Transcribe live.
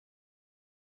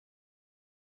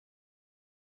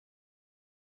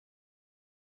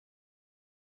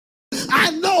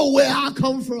I know where I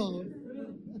come from.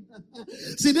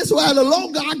 See, this is why the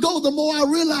longer I go, the more I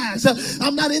realize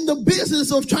I'm not in the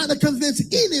business of trying to convince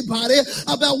anybody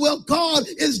about what God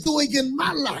is doing in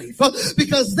my life,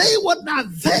 because they were not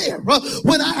there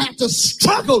when I had to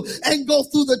struggle and go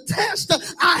through the test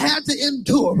I had to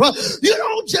endure. You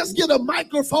don't just get a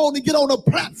microphone and get on a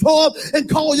platform and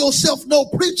call yourself no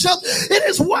preacher. It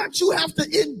is what you have to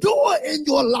endure in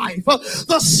your life,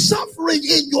 the suffering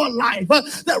in your life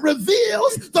that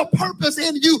reveals the purpose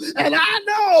in you. And I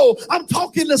know I'm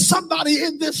talking to somebody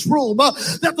in this room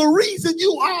that the reason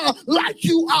you are like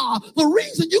you are, the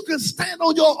reason you can stand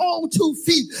on your own 2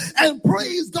 feet and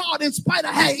praise God in spite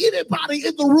of how anybody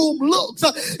in the room looks,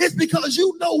 is because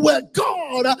you know where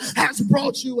God has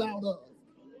brought you out of.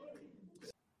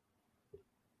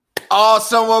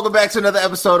 Awesome. Welcome back to another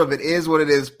episode of It Is What It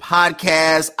Is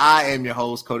podcast. I am your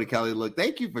host, Cody Kelly. Look,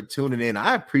 thank you for tuning in.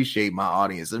 I appreciate my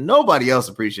audience. If nobody else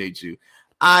appreciates you,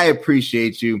 I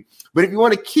appreciate you. But if you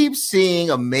want to keep seeing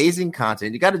amazing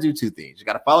content, you got to do 2 things. You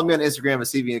got to follow me on Instagram at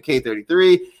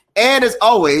CVNK33. And as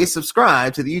always,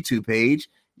 subscribe to the YouTube page,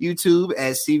 YouTube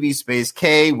at CV Space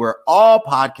K, where all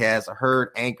podcasts are heard,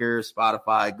 Anchor,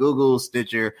 Spotify, Google,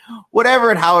 Stitcher, whatever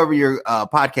and however your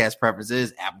podcast preference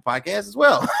is, Apple Podcasts as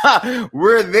well.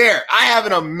 We're there. I have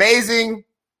an amazing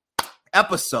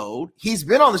episode. He's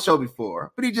been on the show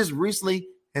before, but he just recently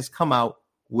has come out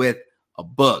with a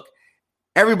book.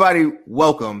 Everybody,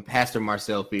 welcome Pastor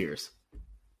Marcel Fears.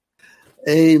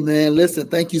 Hey man, listen,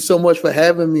 thank you so much for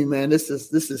having me, man. This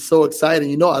is so exciting.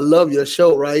 You know, I love your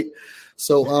show, right?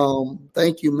 So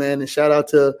thank you, man, and shout out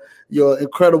to your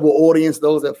incredible audience,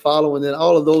 those that follow, and then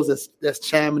all of those that's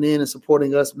chiming in and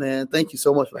supporting us, man. Thank you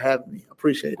so much for having me. I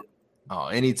appreciate it. Oh,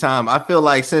 anytime. I feel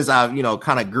like since I,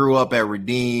 kind of grew up at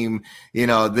Redeem,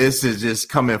 this is just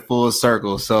coming full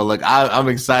circle. So like, I'm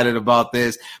excited about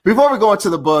this. Before we go into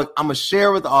the book, I'm going to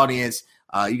share with the audience.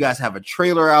 You guys have a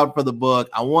trailer out for the book.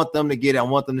 I want them to get it. I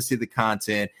want them to see the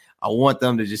content. I want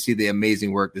them to just see the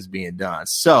amazing work that's being done.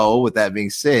 So with that being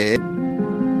said,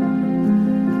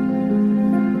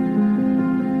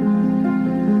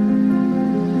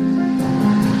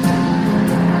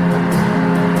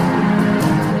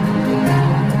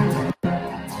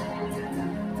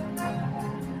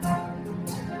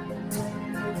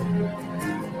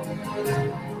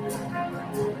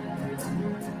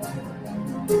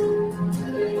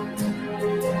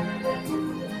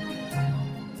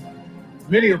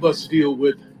 many of us deal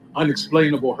with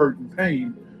unexplainable hurt and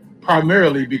pain,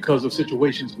 primarily because of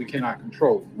situations we cannot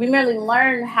control. We merely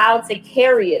learn how to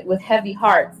carry it with heavy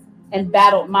hearts and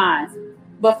battled minds.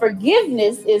 But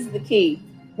forgiveness is the key.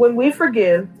 When we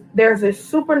forgive, there's a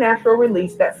supernatural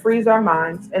release that frees our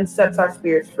minds and sets our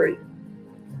spirits free.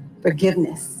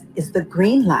 Forgiveness is the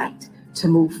green light to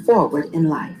move forward in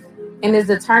life. And is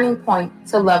the turning point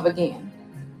to love again.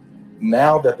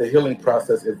 Now that the healing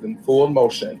process is in full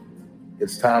motion,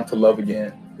 it's time to love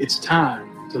again. It's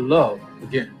time to love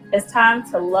again. It's time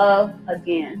to love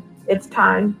again. It's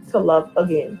time to love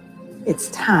again. It's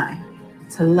time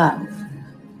to love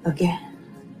again.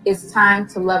 It's time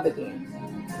to love again.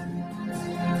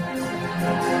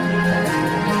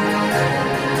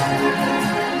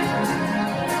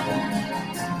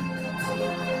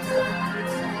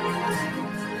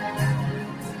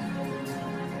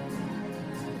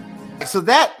 So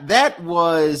that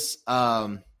was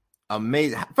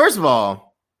amazing. First of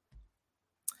all,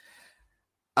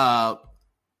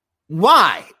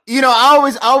 why?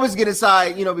 I always get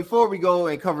inside, before we go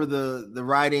and cover the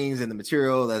writings and the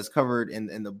material that's covered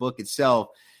in the book itself,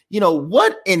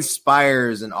 what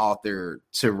inspires an author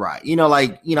to write?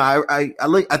 I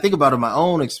think about it in my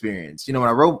own experience. When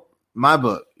I wrote my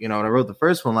book, when I wrote the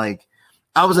first one, like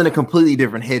I was in a completely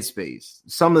different headspace.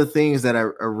 Some of the things that I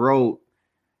wrote,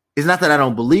 it's not that I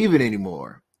don't believe it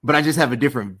anymore, but I just have a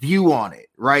different view on it,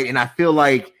 right? And I feel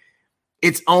like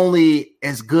it's only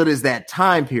as good as that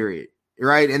time period,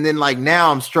 right? And then like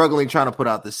now I'm struggling trying to put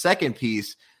out the second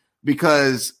piece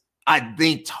because I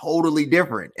think totally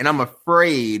different. And I'm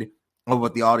afraid of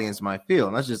what the audience might feel.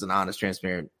 And that's just an honest,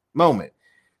 transparent moment.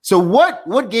 So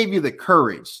what gave you the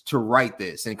courage to write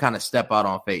this and kind of step out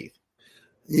on faith?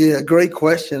 Yeah, great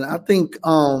question. I think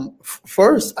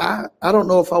first, I don't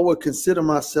know if I would consider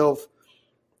myself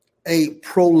a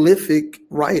prolific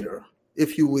writer,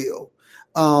 if you will,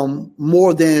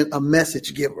 more than a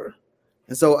message giver.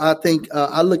 And so I think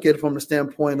I look at it from the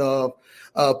standpoint of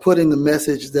putting the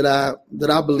message that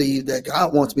I believe that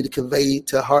God wants me to convey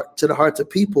to the hearts of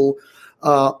people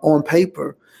on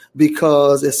paper,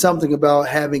 because it's something about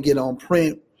having it on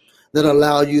print that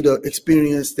allow you to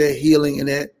experience that healing and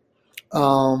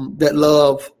that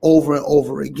love over and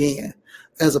over again.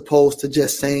 as opposed to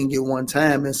just saying it one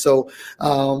time. And so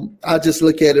I just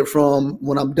look at it from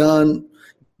when I'm done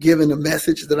giving the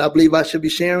message that I believe I should be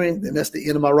sharing, then that's the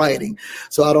end of my writing.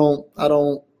 So I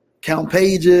don't count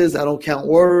pages. I don't count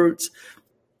words.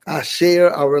 I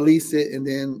share, I release it, and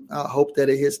then I hope that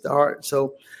it hits the heart.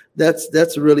 So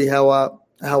that's really how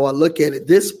I look at it.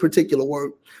 This particular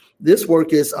work is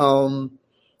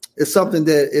something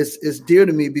that is dear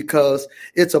to me because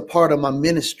it's a part of my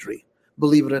ministry,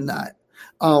 believe it or not.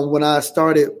 When I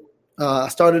started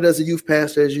as a youth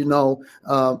pastor, as you know,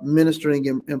 ministering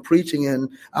and preaching, and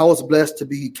I was blessed to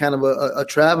be kind of a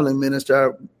traveling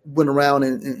minister. I went around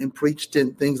and preached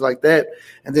and things like that.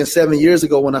 And then 7 years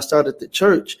ago, when I started the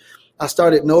church, I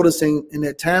started noticing in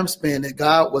that time span that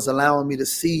God was allowing me to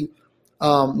see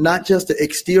not just the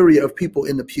exterior of people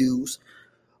in the pews,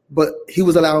 but he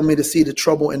was allowing me to see the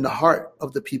trouble in the heart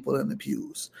of the people in the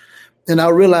pews. And I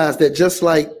realized that just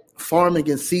like farming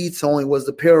and seed sowing was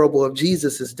the parable of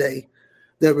Jesus's day,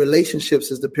 that relationships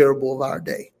is the parable of our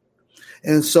day.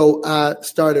 And so I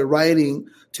started writing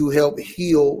to help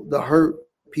heal the hurt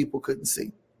people couldn't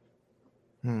see.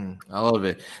 I love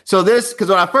it. So this, because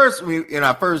when I first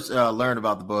learned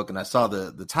about the book and I saw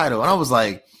the title, and I was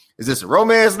like, is this a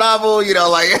romance novel? You know,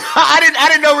 like I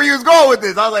didn't know where you was going with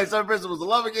this. I was like, Seven Principles of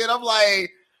Love again. I'm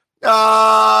like,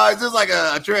 is this like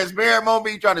a transparent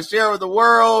moment you're trying to share with the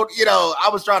world? You know, I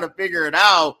was trying to figure it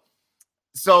out.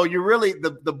 So you really,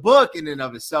 the book in and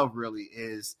of itself really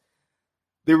is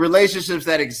the relationships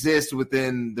that exist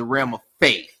within the realm of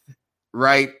faith,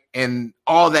 right? And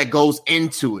all that goes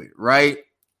into it, right?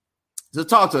 So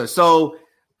talk to us. So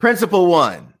principle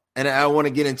one, and I want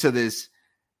to get into this.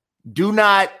 Do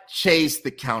not chase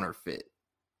the counterfeit.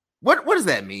 What does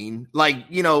that mean? Like,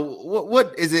 you know,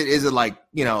 what is it? Is it like,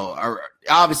 you know,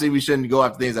 obviously we shouldn't go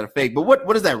after things that are fake, but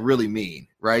what does that really mean,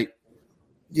 right?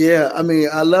 Yeah, I mean,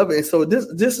 I love it. And so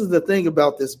this is the thing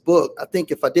about this book. I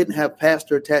think if I didn't have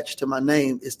pastor attached to my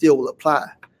name, it still will apply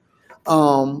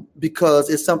because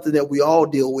it's something that we all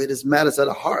deal with. It's matters of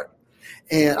the heart.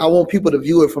 And I want people to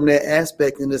view it from that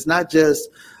aspect. And it's not just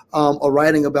a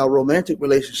writing about romantic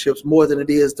relationships more than it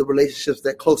is the relationships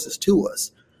that closest to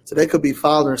us. So that could be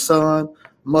father and son,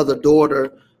 mother,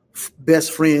 daughter,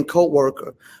 best friend,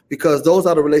 co-worker, because those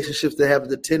are the relationships that have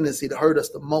the tendency to hurt us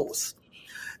the most.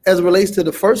 As it relates to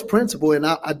the first principle, and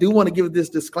I do want to give this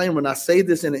disclaimer, and I say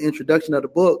this in the introduction of the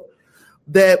book,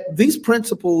 that these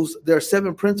principles, there are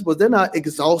 7 principles, they're not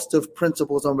exhaustive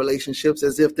principles on relationships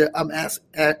as if I'm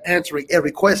answering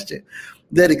every question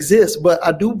that exists, but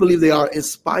I do believe they are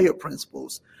inspired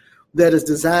principles that is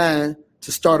designed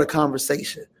to start a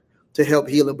conversation, to help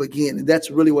heal and begin. And that's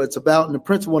really what it's about. And the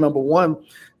principle number 1,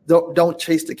 don't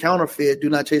chase the counterfeit, do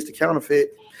not chase the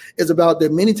counterfeit, is about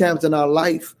that many times in our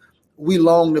life, we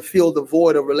long to fill the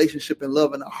void of relationship and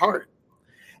love in our heart.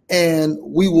 And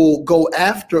we will go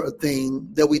after a thing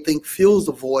that we think fills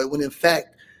the void when in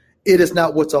fact, it is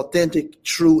not what's authentic,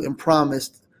 true, and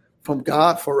promised from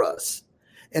God for us.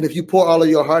 And if you pour all of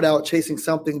your heart out chasing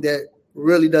something that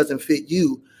really doesn't fit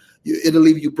you, it'll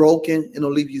leave you broken and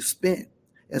it'll leave you spent.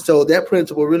 And so that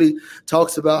principle really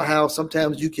talks about how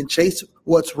sometimes you can chase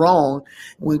what's wrong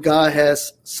when God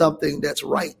has something that's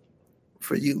right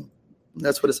for you. And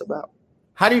that's what it's about.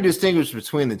 How do you distinguish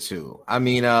between the two? I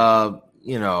mean,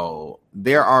 you know,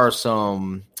 there are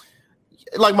some,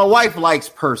 like my wife likes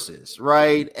purses,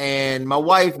 right? And my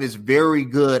wife is very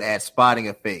good at spotting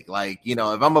a fake. Like, you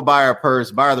know, if I'm gonna buy her a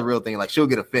purse, buy her the real thing, like she'll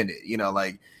get offended. You know,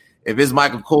 like if it's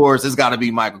Michael Kors, it's got to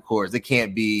be Michael Kors. It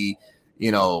can't be,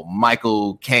 you know,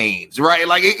 Michael Caines, right?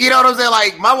 Like, you know what I'm saying?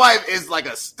 Like my wife is like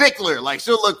a stickler. Like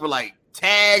she'll look for like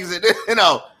tags and, you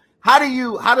know, how do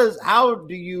you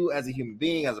as a human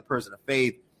being, as a person of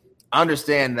faith,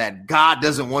 understand that God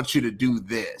doesn't want you to do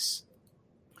this?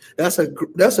 That's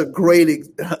a great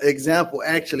example.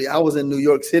 Actually, I was in New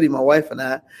York City, my wife and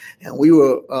we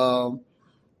were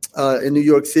in New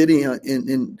York City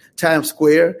in Times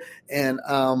Square, and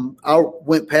I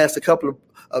went past a couple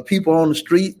of people on the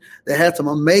street that had some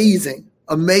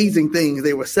amazing things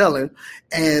they were selling.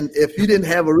 And if you didn't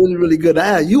have a really, really good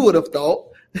eye, you would have thought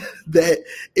that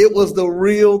it was the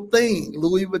real thing,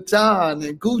 Louis Vuitton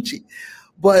and Gucci.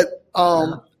 But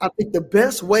I think the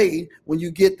best way when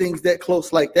you get things that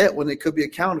close like that, when it could be a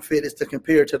counterfeit, is to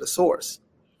compare it to the source.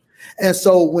 And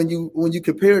so when you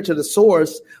compare it to the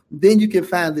source, then you can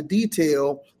find the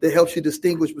detail that helps you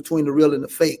distinguish between the real and the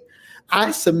fake.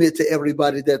 I submit to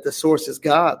everybody that the source is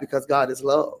God, because God is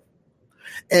love.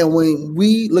 And when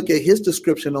we look at his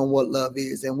description on what love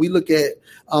is, and we look at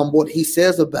what he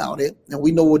says about it, and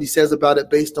we know what he says about it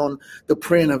based on the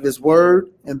print of his word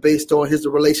and based on his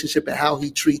relationship and how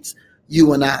he treats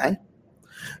you and I,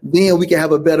 Then we can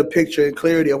have a better picture and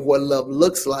clarity of what love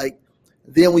looks like.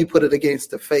 Then we put it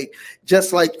against the fake.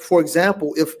 Just like, for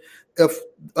example, if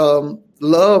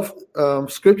love,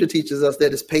 scripture teaches us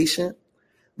that it's patient,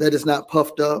 that it's not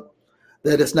puffed up,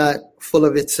 that it's not full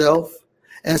of itself.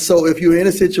 And so if you're in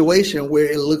a situation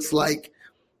where it looks like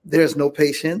there's no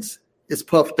patience, it's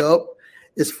puffed up,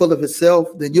 it's full of itself,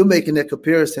 then you're making that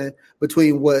comparison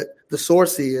between what the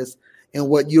source is and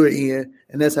what you're in.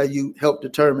 And that's how you help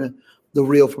determine the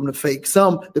real from the fake.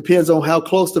 Some depends on how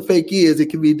close the fake is. It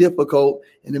can be difficult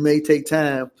and it may take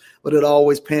time, but it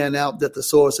always pan out that the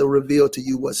source will reveal to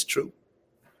you what's true.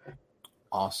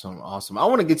 Awesome. I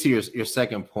want to get to your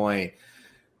second point.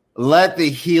 Let the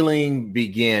healing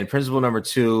begin. Principle number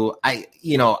 2. I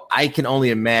can only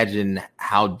imagine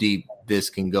how deep this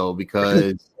can go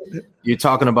because you're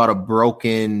talking about a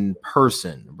broken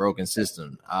person, a broken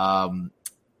system.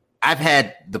 I've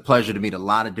had the pleasure to meet a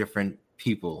lot of different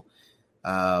people.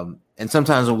 And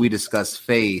sometimes when we discuss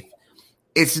faith,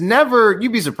 it's never,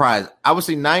 you'd be surprised. I would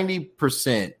say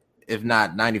 90%, if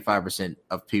not 95%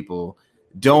 of people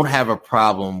don't have a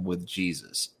problem with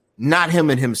Jesus, not him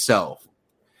and himself.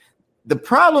 The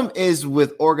problem is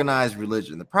with organized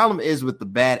religion. The problem is with the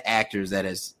bad actors that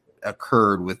has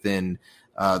occurred within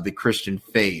the Christian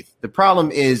faith. The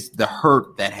problem is the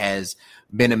hurt that has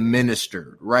been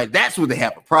administered, right? That's what they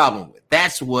have a problem with.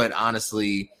 That's what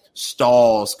honestly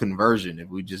stalls conversion, if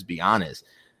we just be honest.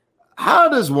 How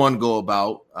does one go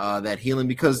about that healing?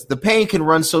 Because the pain can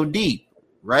run so deep,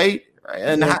 right?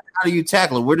 And how do you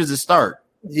tackle it? Where does it start?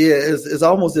 Yeah, it's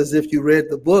almost as if you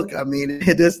read the book. I mean,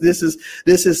 this is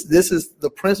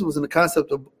the principles and the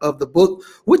concept of the book,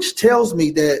 which tells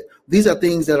me that these are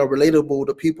things that are relatable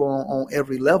to people on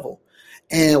every level.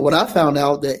 And what I found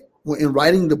out that in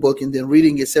writing the book and then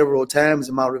reading it several times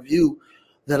in my review,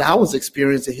 that I was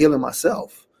experiencing healing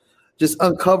myself, just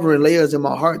uncovering layers in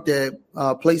my heart that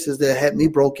places that had me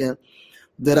broken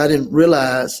that I didn't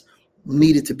realize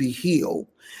needed to be healed.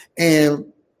 And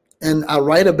I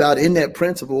write about in that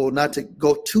principle, not to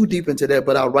go too deep into that,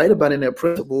 but I write about in that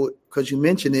principle, because you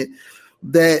mentioned it,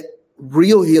 that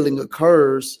real healing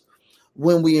occurs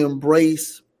when we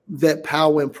embrace that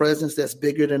power and presence that's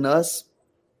bigger than us,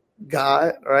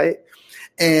 God, right?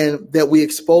 And that we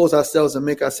expose ourselves and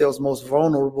make ourselves most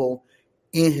vulnerable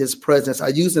in his presence. I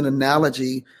use an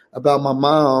analogy about my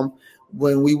mom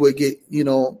when we would get,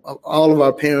 all of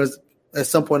our parents at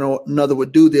some point or another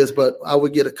would do this, but I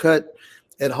would get a cut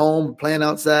at home, playing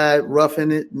outside,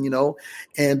 roughing it, and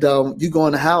you go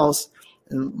in the house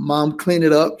and mom clean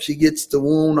it up. She gets the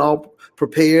wound all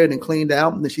prepared and cleaned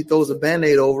out, and then she throws a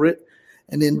Band-Aid over it.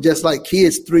 And then just like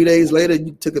kids, 3 days later,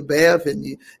 you took a bath and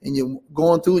you're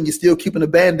going through and you're still keeping the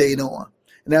Band-Aid on.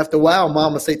 And after a while,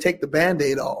 mom will say, take the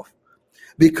Band-Aid off,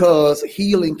 because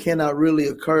healing cannot really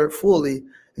occur fully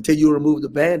until you remove the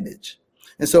bandage.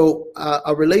 And so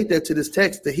I relate that to this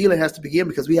text. The healing has to begin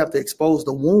because we have to expose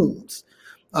the wounds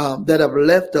that have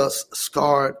left us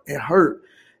scarred and hurt.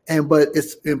 But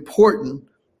it's important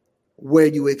where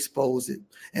you expose it.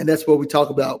 And that's what we talk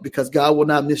about, because God will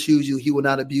not misuse you. He will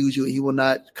not abuse you. He will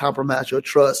not compromise your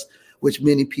trust, which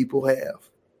many people have.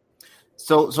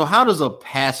 So how does a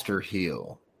pastor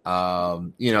heal? I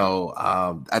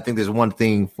think there's one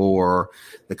thing for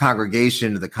the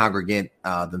congregation, the congregant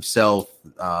themselves,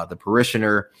 the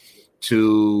parishioner,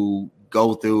 to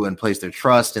go through and place their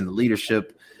trust in the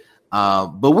leadership.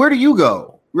 But where do you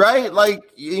go? Right? Like,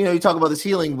 you talk about this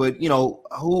healing, but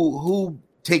who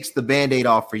takes the Band-Aid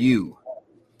off for you?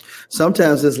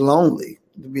 Sometimes it's lonely,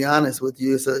 to be honest with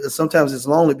you. Sometimes it's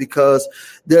lonely because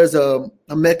there's a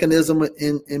mechanism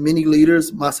in many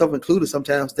leaders, myself included,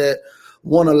 sometimes that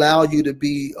won't allow you to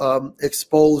be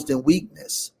exposed in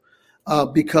weakness,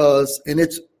 because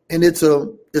it's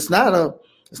not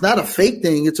a fake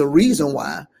thing. It's a reason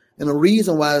why, and the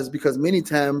reason why is because many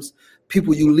times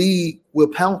people you lead will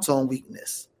pounce on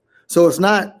weakness. So it's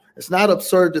not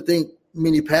absurd to think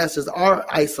many pastors are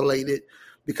isolated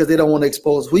because they don't want to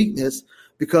expose weakness,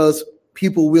 because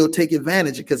people will take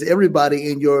advantage, because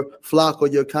everybody in your flock or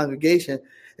your congregation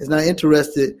is not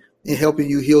interested in helping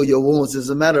you heal your wounds.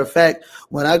 As a matter of fact,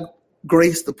 when I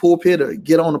grace the pulpit or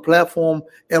get on the platform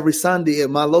every Sunday at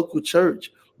my local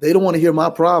church, they don't want to hear my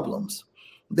problems.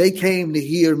 They came to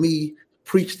hear me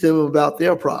preach to them about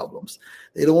their problems.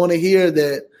 They don't want to hear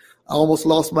that I almost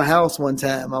lost my house one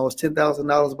time. I was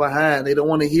 $10,000 behind. They don't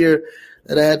want to hear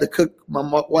that I had to cook.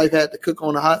 My wife had to cook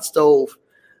on a hot stove,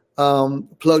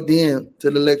 plugged in to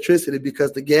the electricity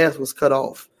because the gas was cut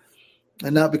off,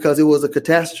 and not because it was a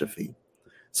catastrophe.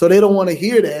 So they don't want to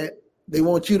hear that. They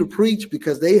want you to preach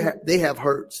because they have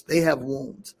hurts. They have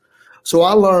wounds. So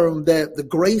I learned that the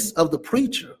grace of the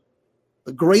preacher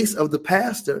The grace of the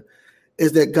pastor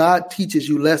is that God teaches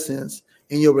you lessons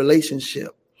in your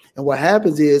relationship. And what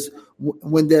happens is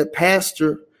when that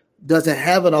pastor doesn't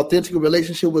have an authentic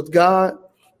relationship with God,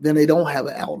 then they don't have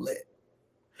an outlet.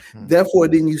 Therefore,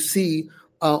 then you see,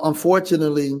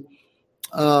 unfortunately,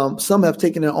 some have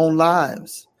taken their own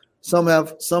lives. Some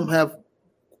have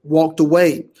walked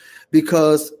away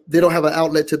because they don't have an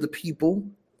outlet to the people.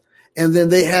 And then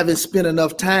they haven't spent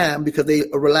enough time because they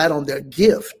relied on their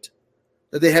gift,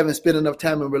 that they haven't spent enough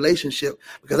time in relationship.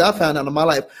 Because I found out in my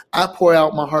life, I pour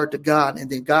out my heart to God, and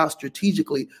then God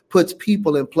strategically puts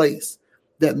people in place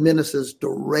that ministers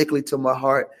directly to my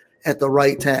heart at the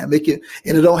right time. And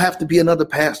it don't have to be another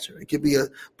pastor. It can be a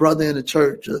brother in the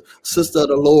church, a sister of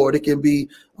the Lord. It can be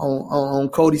on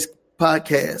Cody's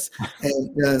podcast,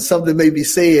 and something may be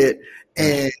said,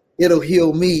 and it'll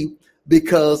heal me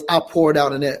because I poured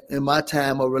out in my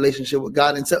time of relationship with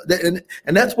God. And so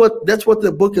and that's what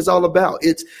the book is all about.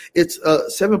 It's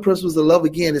 7 Principles of Love.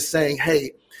 Again, is saying,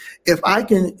 hey, if I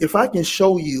can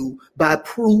show you by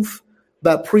proof,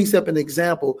 by precept and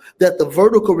example, that the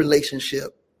vertical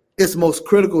relationship is most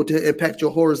critical to impact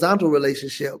your horizontal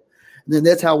relationship, then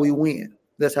that's how we win.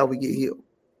 That's how we get healed.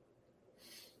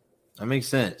 That makes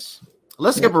sense.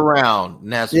 Let's skip around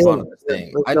and ask one other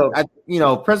thing.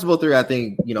 Principle 3, I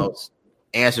think,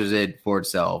 answers it for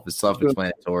itself. It's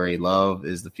self-explanatory. Love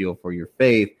is the fuel for your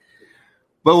faith.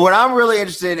 But what I'm really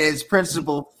interested in is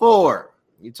principle 4.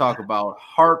 You talk about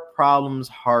heart problems,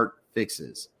 heart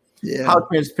fixes. Yeah. How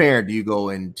transparent do you go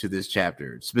into this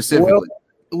chapter specifically?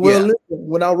 Listen,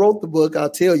 when I wrote the book, I'll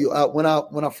tell you, when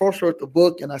I first wrote the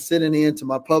book and I sent it in to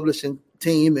my publishing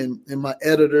team and my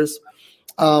editors,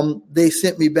 they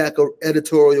sent me back an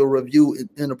editorial review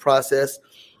in the process,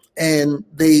 and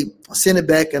they sent it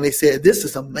back and they said, "This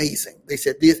is amazing." They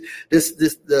said,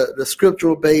 the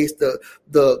scriptural base,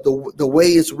 the way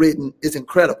it's written is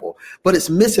incredible, but it's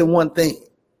missing one thing.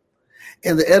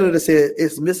 And the editor said,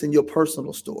 "It's missing your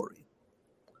personal story."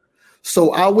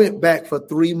 So I went back for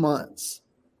 3 months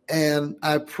and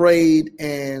I prayed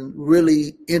and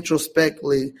really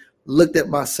introspectively looked at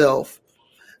myself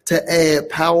to add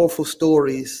powerful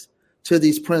stories to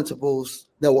these principles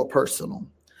that were personal.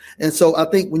 And so I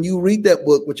think when you read that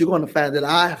book, what you're going to find that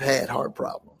I've had heart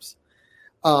problems.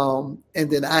 And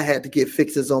then I had to get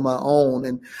fixes on my own.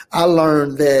 And I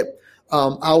learned that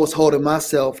I was holding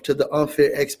myself to the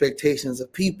unfair expectations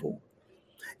of people.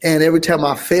 And every time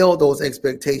I failed those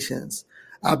expectations,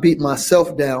 I beat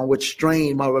myself down, which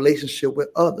strained my relationship with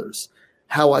others,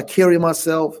 how I carry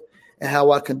myself and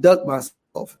how I conduct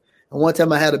myself. And one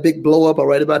time I had a big blow up. I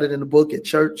write about it in the book at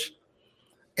church.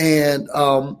 And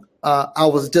I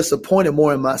was disappointed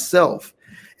more in myself.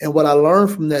 And what I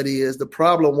learned from that is the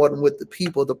problem wasn't with the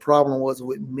people. The problem was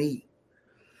with me.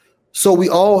 So we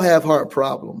all have heart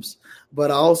problems, but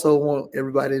I also want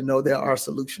everybody to know there are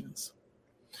solutions.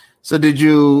 So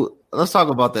let's talk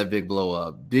about that big blow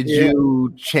up. Did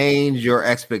you change your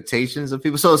expectations of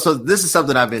people? So this is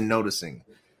something I've been noticing.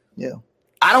 Yeah.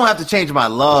 I don't have to change my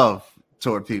love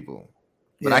toward people,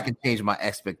 but I can change my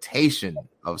expectation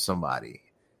of somebody.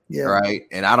 Yeah. Right.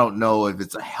 And I don't know if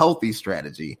it's a healthy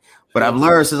strategy, but I've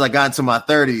learned since I got into my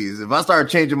 30s, if I start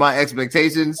changing my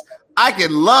expectations, I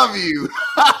can love you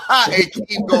and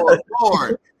keep going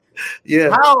forward.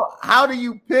 Yeah. How do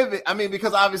you pivot? I mean,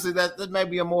 because obviously that may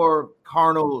be a more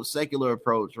carnal, secular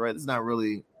approach, right? It's not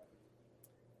really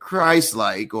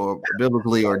Christ-like or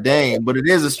biblically ordained, but it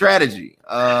is a strategy.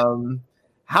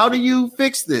 How do you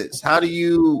fix this? How do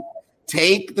you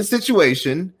take the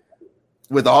situation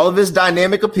with all of its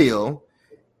dynamic appeal,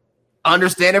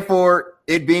 understand it for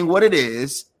it being what it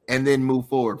is, and then move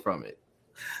forward from it?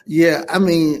 Yeah, I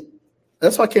mean,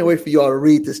 that's why I can't wait for y'all to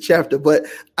read this chapter. But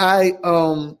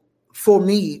for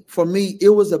me,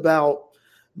 it was about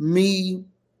me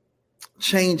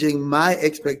changing my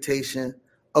expectation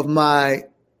of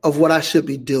what I should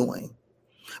be doing.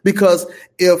 Because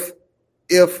if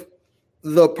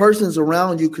the persons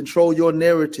around you control your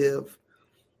narrative,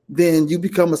 then you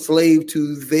become a slave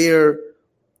to their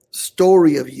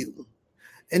story of you.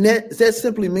 And that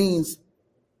simply means,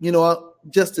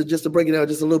 just to break it down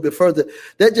just a little bit further,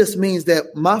 that just means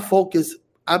that my focus,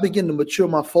 I begin to mature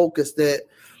my focus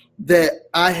that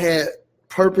I had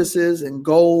purposes and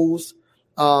goals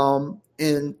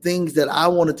and things that I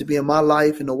wanted to be in my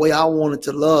life and the way I wanted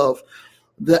to love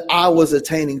that I was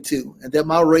attaining to, and that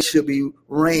my race should be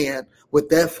ran with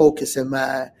that focus in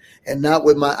mind and not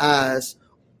with my eyes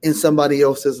in somebody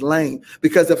else's lane.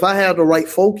 Because if I had the right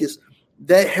focus,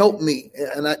 that helped me.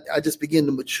 And I just began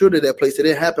to mature to that place. It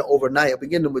didn't happen overnight. I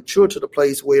began to mature to the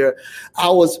place where I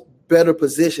was better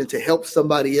position to help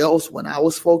somebody else when I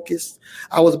was focused.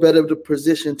 I was better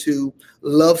position to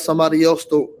love somebody else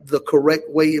the correct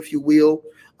way, if you will,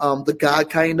 the God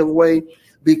kind of way,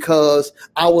 because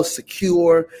I was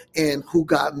secure in who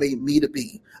God made me to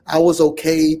be. I was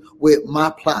okay with my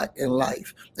plot in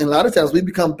life. And a lot of times we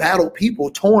become battled people,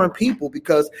 torn people,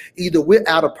 because either we're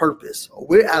out of purpose or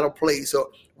we're out of place, or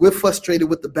we're frustrated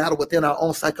with the battle within our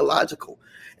own psychological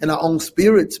and our own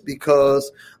spirits,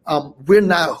 because we're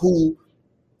not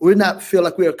feel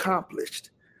like we're accomplished.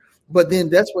 But then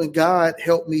that's when God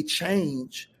helped me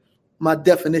change my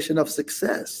definition of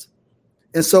success.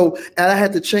 And I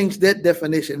had to change that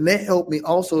definition. And that helped me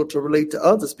also to relate to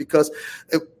others, because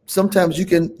sometimes you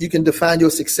can define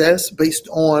your success based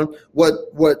on what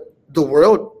the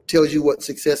world tells you what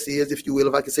success is, if you will,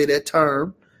 if I can say that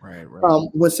term. Right.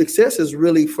 When success is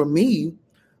really, for me,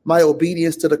 my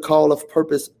obedience to the call of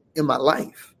purpose in my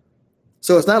life.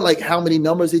 So it's not like how many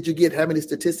numbers did you get, how many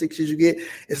statistics did you get.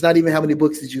 It's not even how many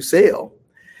books did you sell.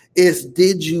 It's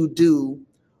did you do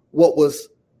what was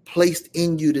placed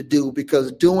in you to do,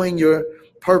 because doing your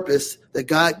purpose that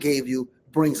God gave you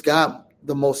brings God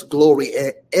the most glory.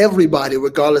 And everybody,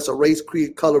 regardless of race,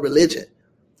 creed, color, religion,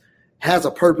 has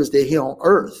a purpose. They're here on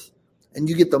earth, and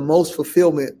you get the most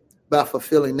fulfillment by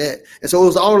fulfilling that. And so it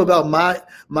was all about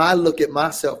my look at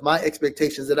myself, my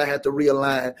expectations that I had to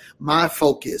realign, my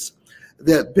focus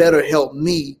that better help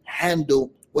me handle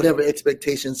whatever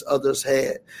expectations others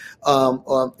had,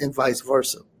 and vice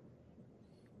versa.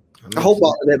 I hope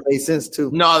all of that made sense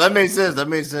too. No, that made sense. That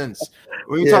made sense.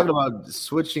 When you're talking about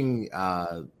switching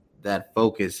that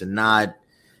focus and not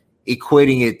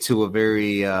equating it to a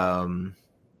very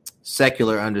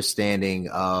secular understanding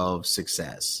of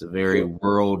success, a very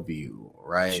worldview,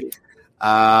 right?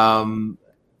 How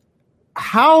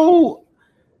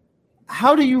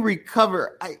do you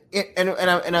recover? I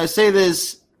say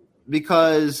this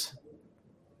because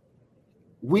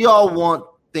we all want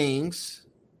things.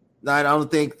 I don't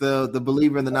think the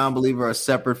believer and the non-believer are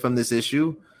separate from this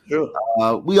issue. Sure.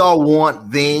 We all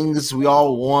want things. We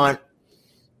all want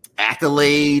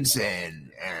accolades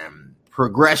and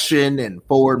progression and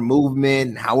forward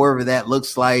movement, however that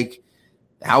looks like,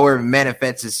 however it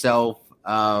manifests itself.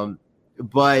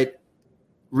 But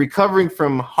recovering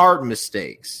from hard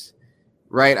mistakes,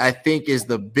 right, I think is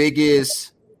the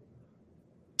biggest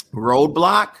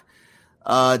roadblock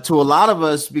to a lot of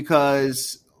us,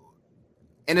 because,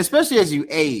 and especially as you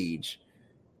age,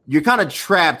 you're kind of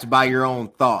trapped by your own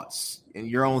thoughts and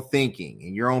your own thinking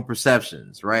and your own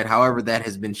perceptions, right? However that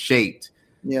has been shaped.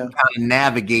 Yeah. Kind of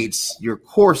navigates your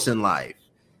course in life.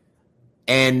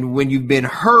 And when you've been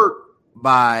hurt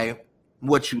by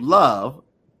what you love,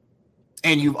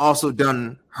 and you've also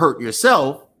done hurt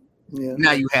yourself,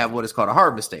 now you have what is called a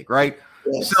hard mistake, right?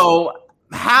 Yes. So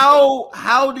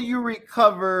how do you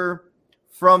recover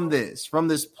from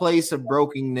this place of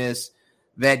brokenness,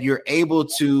 that you're able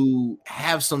to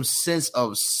have some sense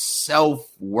of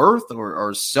self-worth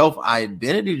or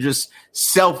self-identity, just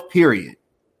self, period?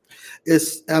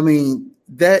 That's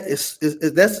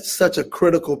such a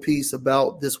critical piece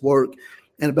about this work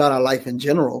and about our life in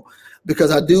general, because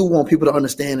I do want people to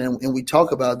understand, and we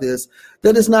talk about this,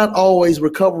 that it's not always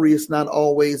recovery. It's not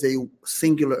always a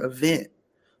singular event,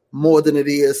 more than it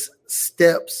is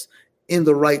steps in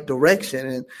the right direction.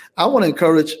 And I want to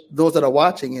encourage those that are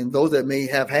watching and those that may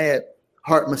have had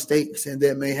hard mistakes and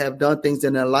that may have done things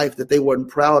in their life that they weren't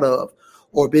proud of,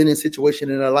 or been in a situation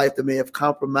in their life that may have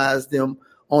compromised them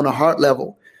on a heart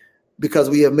level, because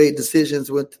we have made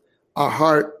decisions with our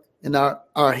heart and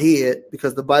our head,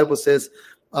 because the Bible says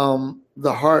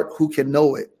the heart, who can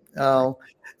know it?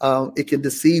 It can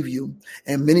deceive you.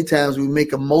 And many times we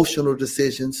make emotional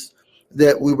decisions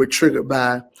that we were triggered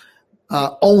by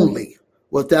only,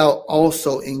 without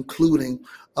also including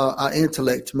our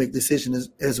intellect to make decisions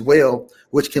as well,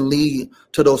 which can lead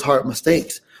to those hard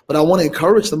mistakes. But I want to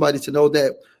encourage somebody to know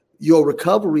that your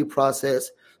recovery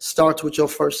process starts with your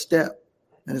first step,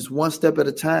 and it's one step at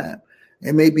a time.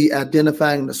 It may be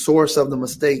identifying the source of the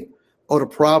mistake or the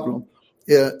problem,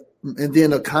 and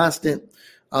then a constant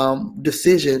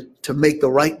decision to make the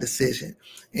right decision.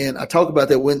 And I talk about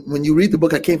that when you read the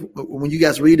book. When you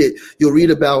guys read it, you'll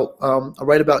read about I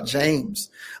write about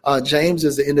James. James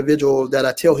is the individual that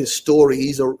I tell his story.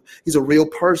 He's a real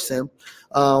person,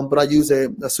 but I use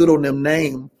a pseudonym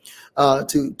name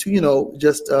to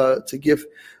give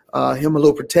him a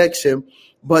little protection.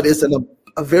 But it's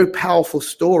a very powerful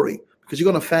story, because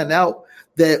you're going to find out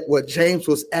that what James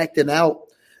was acting out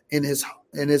in his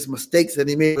mistakes that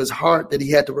he made in his heart that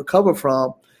he had to recover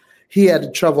from, he had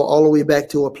to travel all the way back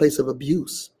to a place of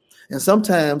abuse. And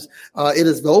sometimes it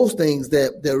is those things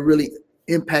that really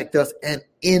impact us and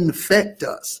infect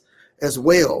us as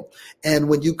well. And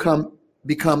when you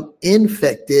become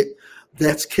infected,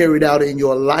 that's carried out in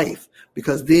your life,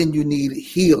 because then you need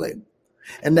healing.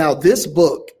 And now this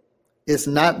book is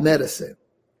not medicine.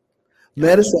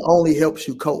 Medicine only helps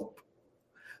you cope.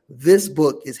 This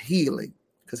book is healing,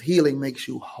 because healing makes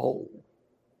you whole.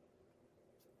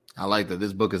 I like that.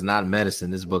 This book is not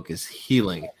medicine. This book is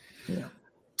healing. Yeah.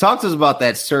 Talk to us about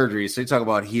that surgery. So you talk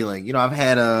about healing. You know, I've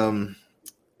had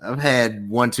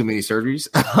one too many surgeries.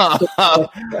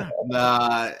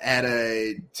 Had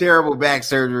a terrible back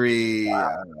surgery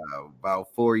about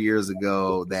 4 years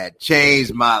ago that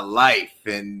changed my life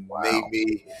and made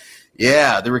me.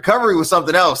 Yeah, the recovery was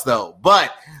something else though.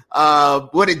 But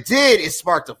what it did is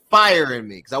sparked a fire in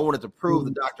me, because I wanted to prove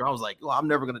the doctor. I was like, "Oh, I'm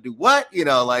never gonna do what?" You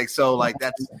know, like, so like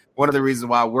that's one of the reasons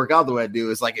why I work out the way I do.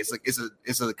 It's like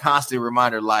it's a constant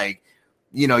reminder, like,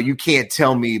 you know, you can't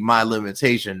tell me my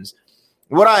limitations.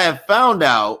 What I have found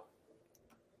out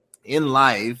in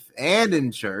life and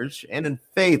in church and in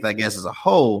faith, I guess as a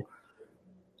whole,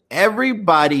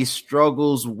 everybody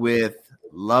struggles with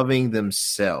loving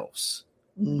themselves,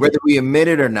 whether we admit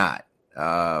it or not.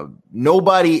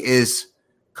 Nobody is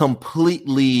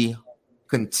completely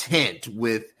content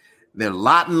with their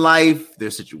lot in life,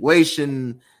 their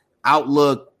situation,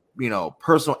 outlook, you know,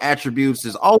 personal attributes.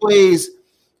 There's always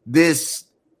this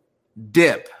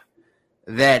dip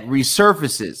that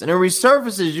resurfaces, and it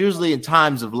resurfaces usually in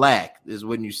times of lack is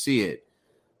when you see it.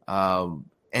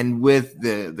 And with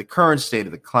the current state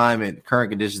of the climate,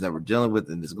 current conditions that we're dealing with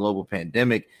in this global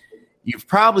pandemic, you've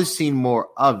probably seen more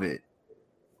of it.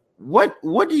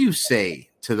 What do you say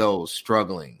to those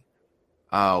struggling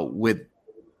with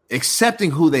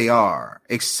accepting who they are,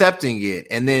 accepting it,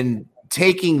 and then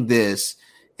taking this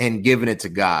and giving it to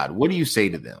God? What do you say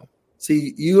to them?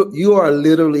 See, you are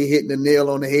literally hitting the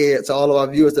nail on the head. So all of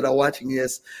our viewers that are watching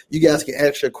this, you guys can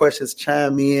ask your questions,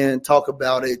 chime in, talk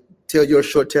about it, tell your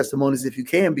short testimonies if you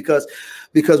can, because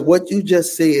what you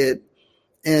just said,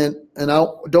 and I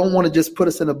don't want to just put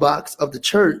us in a box of the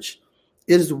church.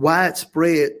 It is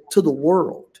widespread to the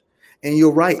world. And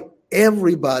you're right.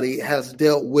 Everybody has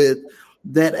dealt with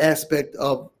that aspect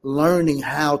of learning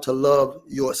how to love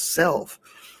yourself,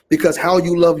 because how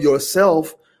you love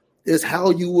yourself is how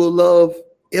you will love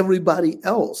everybody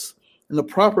else. And the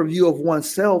proper view of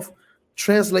oneself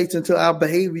translates into our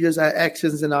behaviors, our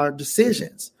actions, and our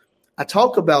decisions. I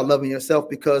talk about loving yourself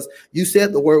because you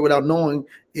said the word without knowing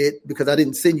it, because I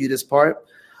didn't send you this part.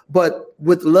 But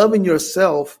with loving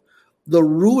yourself, the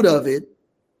root of it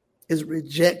is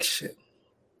rejection.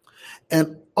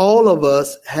 And all of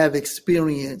us have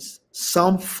experienced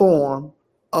some form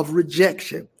of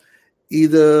rejection.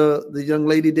 Either the young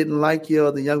lady didn't like you,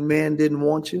 or the young man didn't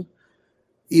want you.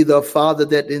 Either a father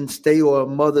that didn't stay, or a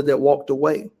mother that walked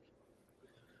away.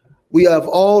 We have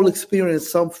all experienced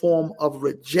some form of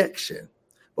rejection.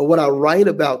 But what I write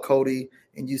about, Cody,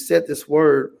 and you said this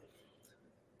word,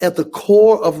 at the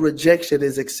core of rejection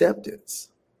is acceptance.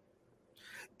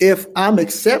 If I'm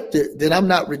accepted, then I'm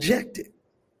not rejected.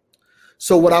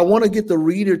 So what I want to get the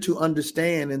reader to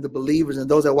understand, and the believers and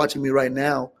those that are watching me right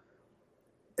now,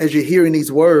 as you're hearing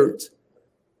these words,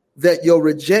 that your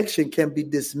rejection can be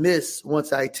dismissed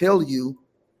once I tell you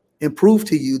and prove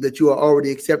to you that you are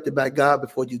already accepted by God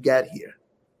before you got here.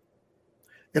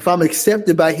 If I'm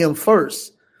accepted by him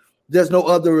first, there's no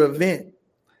other event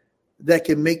that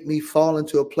can make me fall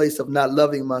into a place of not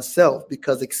loving myself,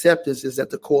 because acceptance is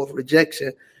at the core of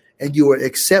rejection, and you were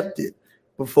accepted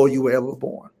before you were ever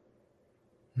born.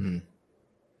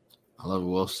 I love it.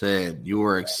 Well said. You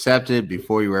were accepted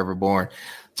before you were ever born.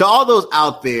 To all those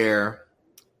out there,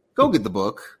 go get the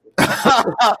book.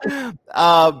 Begin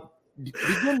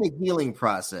the healing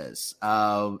process.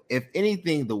 If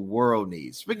anything the world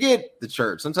needs, forget the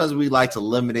church. Sometimes we like to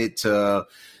limit it to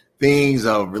things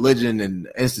of religion and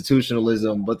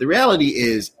institutionalism, but the reality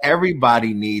is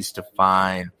everybody needs to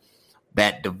find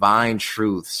that divine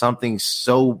truth, something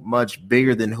so much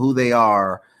bigger than who they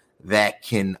are that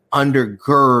can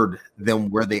undergird them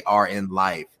where they are in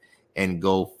life and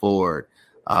go forward.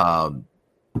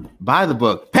 Buy the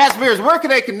book. Pastor Mears, where can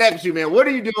they connect with you, man? What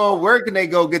are you doing? Where can they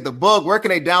go get the book? Where can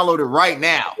they download it right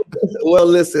now? Well,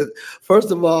 listen,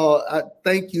 first of all, I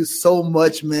thank you so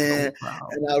much, man.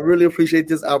 And I really appreciate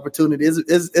this opportunity.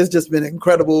 It's just been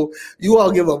incredible. You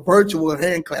all give a virtual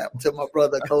hand clap to my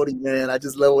brother, Cody, man. I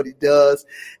just love what he does.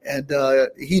 And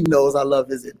he knows I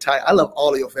love I love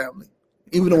all of your family,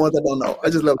 even the ones I don't know. I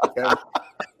just love your family.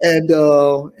 And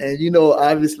you know,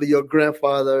 obviously your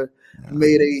grandfather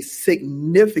made a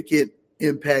significant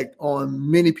impact on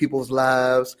many people's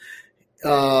lives.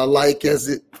 Like as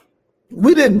it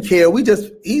we didn't care.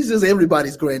 He's just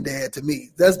everybody's granddad to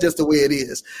me. That's just the way it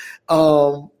is.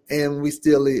 And he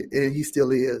still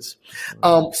is.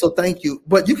 So thank you.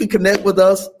 But you can connect with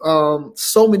us.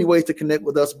 So many ways to connect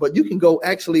with us, but you can go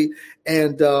actually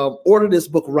and order this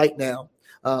book right now.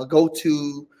 Go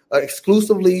to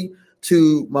exclusively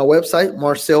to my website,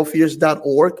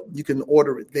 marcelfierce.org. You can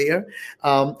order it there.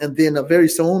 And then very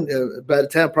soon, by the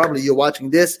time probably you're watching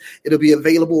this, it'll be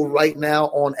available right now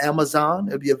on Amazon.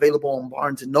 It'll be available on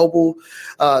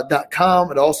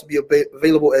barnesandnoble.com. It'll also be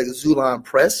available at Zulon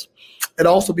Press.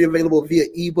 It'll also be available via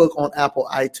ebook on Apple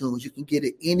iTunes. You can get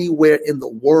it anywhere in the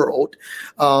world.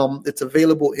 It's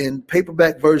available in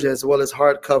paperback version as well as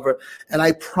hardcover. And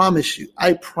I promise you,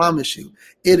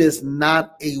 it is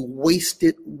not a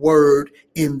wasted word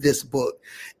in this book.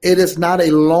 It is not a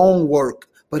long work,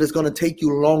 but it's going to take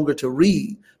you longer to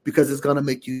read because it's going to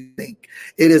make you think.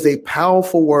 It is a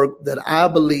powerful work that I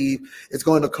believe is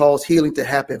going to cause healing to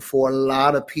happen for a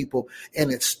lot of people,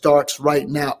 and it starts right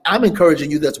now. I'm encouraging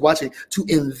you that's watching to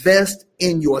invest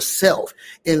in yourself,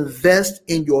 invest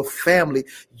in your family.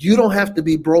 You don't have to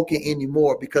be broken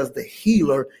anymore because the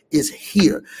healer is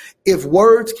here. If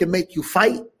words can make you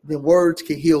fight, then words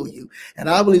can heal you.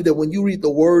 And I believe that when you read the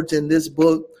words in this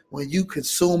book, when you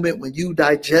consume it, when you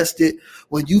digest it,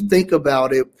 when you think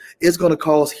about it, it's going to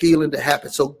cause healing to happen.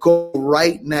 So go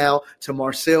right now to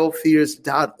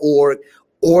marcelfierce.org,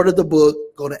 order the book,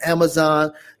 go to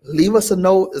Amazon, leave us a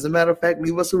note. As a matter of fact,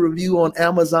 leave us a review on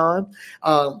Amazon.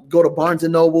 Go to Barnes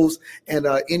and Nobles and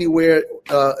anywhere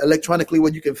electronically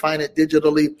where you can find it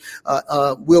digitally.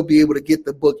 We'll be able to get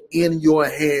the book in your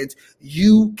hands.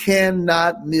 You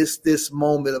cannot miss this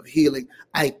moment of healing.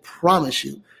 I promise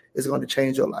you. Is going to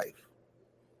change your life.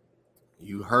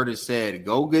 You heard it said.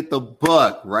 Go get the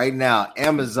book right now.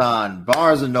 Amazon,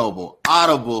 Barnes & Noble,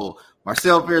 Audible,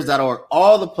 marcelfierce.org,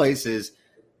 all the places.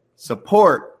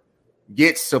 Support,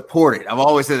 get supported. I've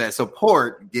always said that.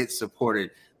 Support, get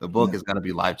supported. The book is going to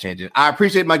be life-changing. I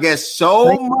appreciate my guest so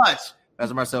much.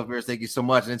 Pastor Marcel Fierce, thank you so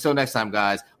much. And until next time,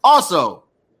 guys. Also,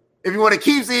 if you want to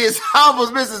keep seeing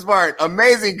Almost Missed This Part,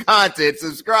 amazing content,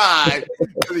 subscribe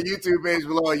to the YouTube page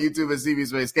below on YouTube at CV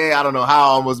Space K. I don't know how I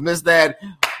almost missed that.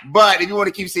 But if you want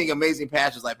to keep seeing amazing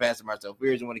pastors like Pastor Marcel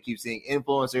Fierce, you want to keep seeing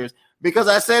influencers, because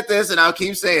I said this and I'll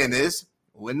keep saying this,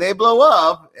 when they blow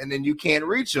up and then you can't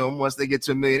reach them once they get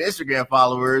to 1 million Instagram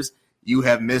followers, you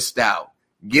have missed out.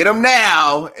 Get them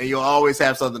now and you'll always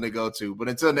have something to go to. But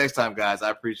until next time, guys,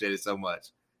 I appreciate it so much.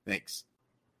 Thanks.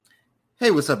 Hey,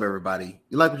 what's up, everybody?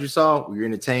 You like what you saw? Were you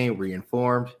entertained? Were you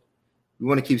informed? We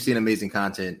want to keep seeing amazing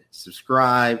content.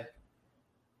 Subscribe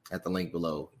at the link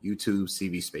below. YouTube,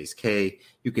 CV Space K.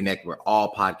 You connect where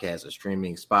all podcasts are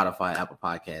streaming. Spotify, Apple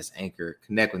Podcasts, Anchor.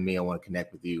 Connect with me. I want to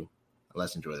connect with you.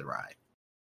 Let's enjoy the ride.